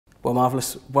Well,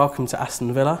 marvellous. Welcome to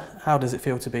Aston Villa. How does it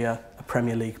feel to be a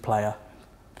Premier League player?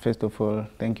 First of all,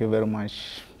 thank you very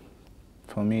much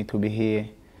for me to be here.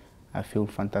 I feel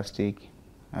fantastic,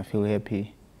 I feel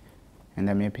happy, and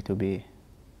I'm happy to be here.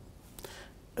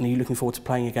 And are you looking forward to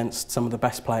playing against some of the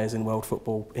best players in world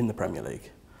football in the Premier League?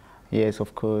 Yes,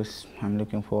 of course. I'm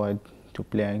looking forward to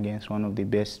play against one of the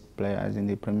best players in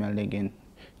the Premier League and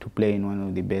to play in one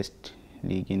of the best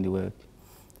league in the world.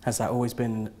 Has that always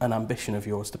been an ambition of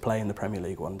yours to play in the Premier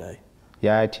League one day?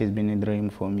 Yeah, it has been a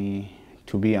dream for me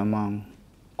to be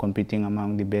competing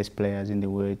among the best players in the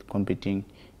world, competing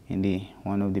in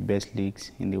one of the best leagues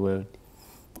in the world.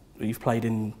 You've played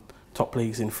in top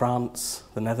leagues in France,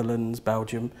 the Netherlands,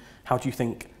 Belgium. How do you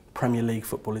think Premier League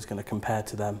football is going to compare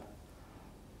to them?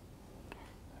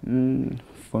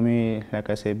 For me, like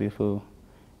I said before,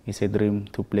 it's a dream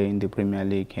to play in the Premier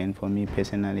League, and for me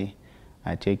personally,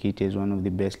 I take it as one of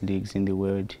the best leagues in the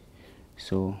world.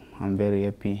 So I'm very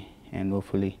happy and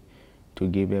hopefully to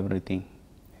give everything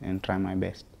and try my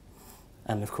best.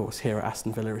 And of course here at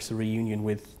Aston Villa it's a reunion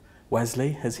with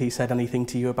Wesley. Has he said anything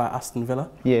to you about Aston Villa?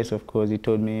 Yes, of course. He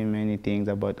told me many things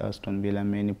about Aston Villa,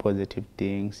 many positive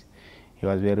things. He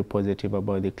was very positive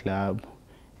about the club,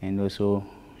 and also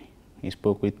he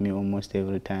spoke with me almost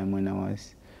every time when I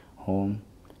was home,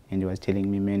 and he was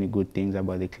telling me many good things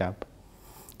about the club.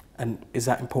 And is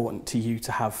that important to you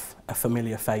to have a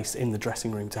familiar face in the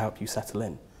dressing room to help you settle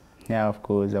in? Yeah, of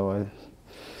course.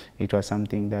 It was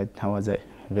something that I was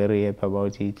very happy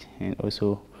about it, and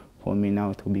also for me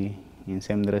now to be in the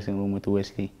same dressing room with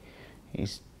Wesley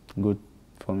is good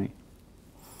for me.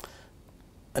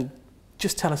 And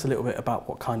just tell us a little bit about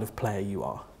what kind of player you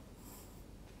are.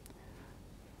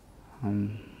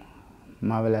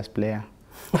 Marvelous player.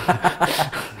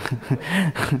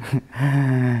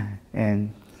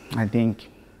 And I think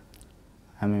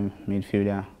I'm a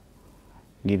midfielder,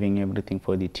 giving everything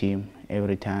for the team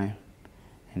every time.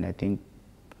 And I think,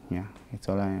 yeah, it's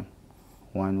all I am.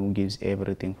 One who gives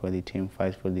everything for the team,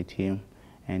 fights for the team,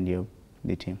 and helps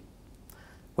the team.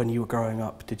 When you were growing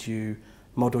up, did you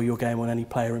model your game on any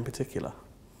player in particular?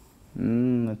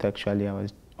 Not actually. I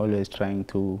was always trying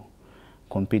to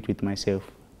compete with myself,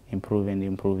 improve and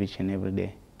improve each and every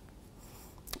day.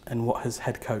 And what has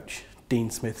head coach Dean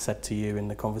Smith said to you in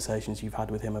the conversations you've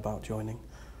had with him about joining?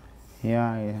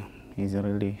 Yeah, he's a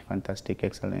really fantastic,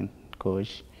 excellent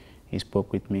coach. He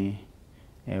spoke with me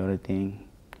everything,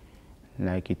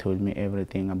 like he told me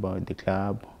everything about the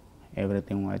club,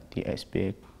 everything what he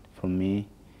expects from me,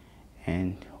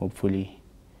 and hopefully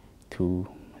to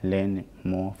learn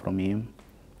more from him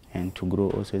and to grow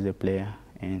also as a player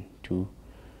and to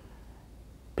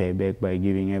pay back by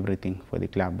giving everything for the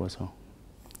club also.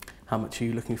 How much are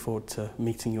you looking forward to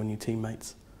meeting your new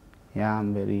teammates? Yeah,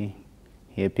 I'm very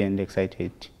happy and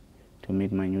excited to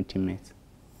meet my new teammates.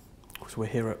 So we're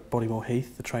here at Bodymore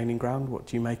Heath, the training ground. What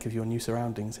do you make of your new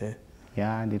surroundings here?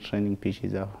 Yeah, the training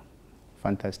pitches are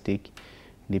fantastic.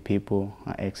 The people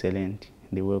are excellent.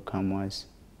 The welcome was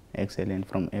excellent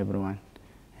from everyone.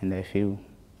 And I feel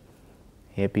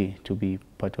happy to be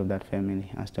part of that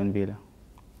family, Aston Villa.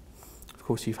 Of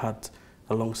course, you've had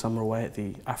a long summer away at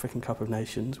the African Cup of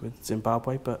Nations with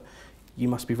Zimbabwe, but you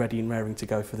must be ready and raring to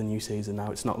go for the new season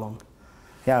now. It's not long.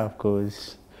 Yeah, of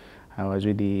course. I was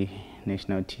with the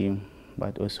national team,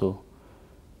 but also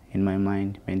in my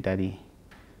mind, mentally,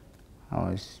 I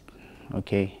was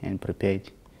okay and prepared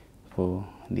for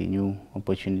the new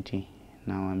opportunity.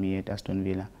 Now I'm here at Aston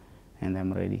Villa and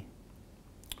I'm ready.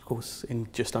 Of course, in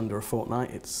just under a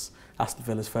fortnight, it's Aston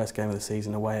Villa's first game of the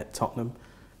season away at Tottenham.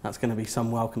 That's going to be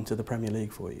some welcome to the Premier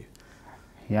League for you.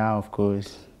 Yeah, of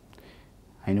course.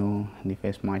 I know the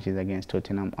first match is against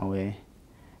Tottenham away,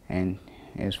 and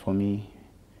as for me,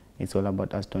 it's all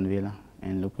about Aston Villa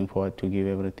and looking forward to give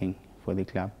everything for the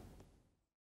club.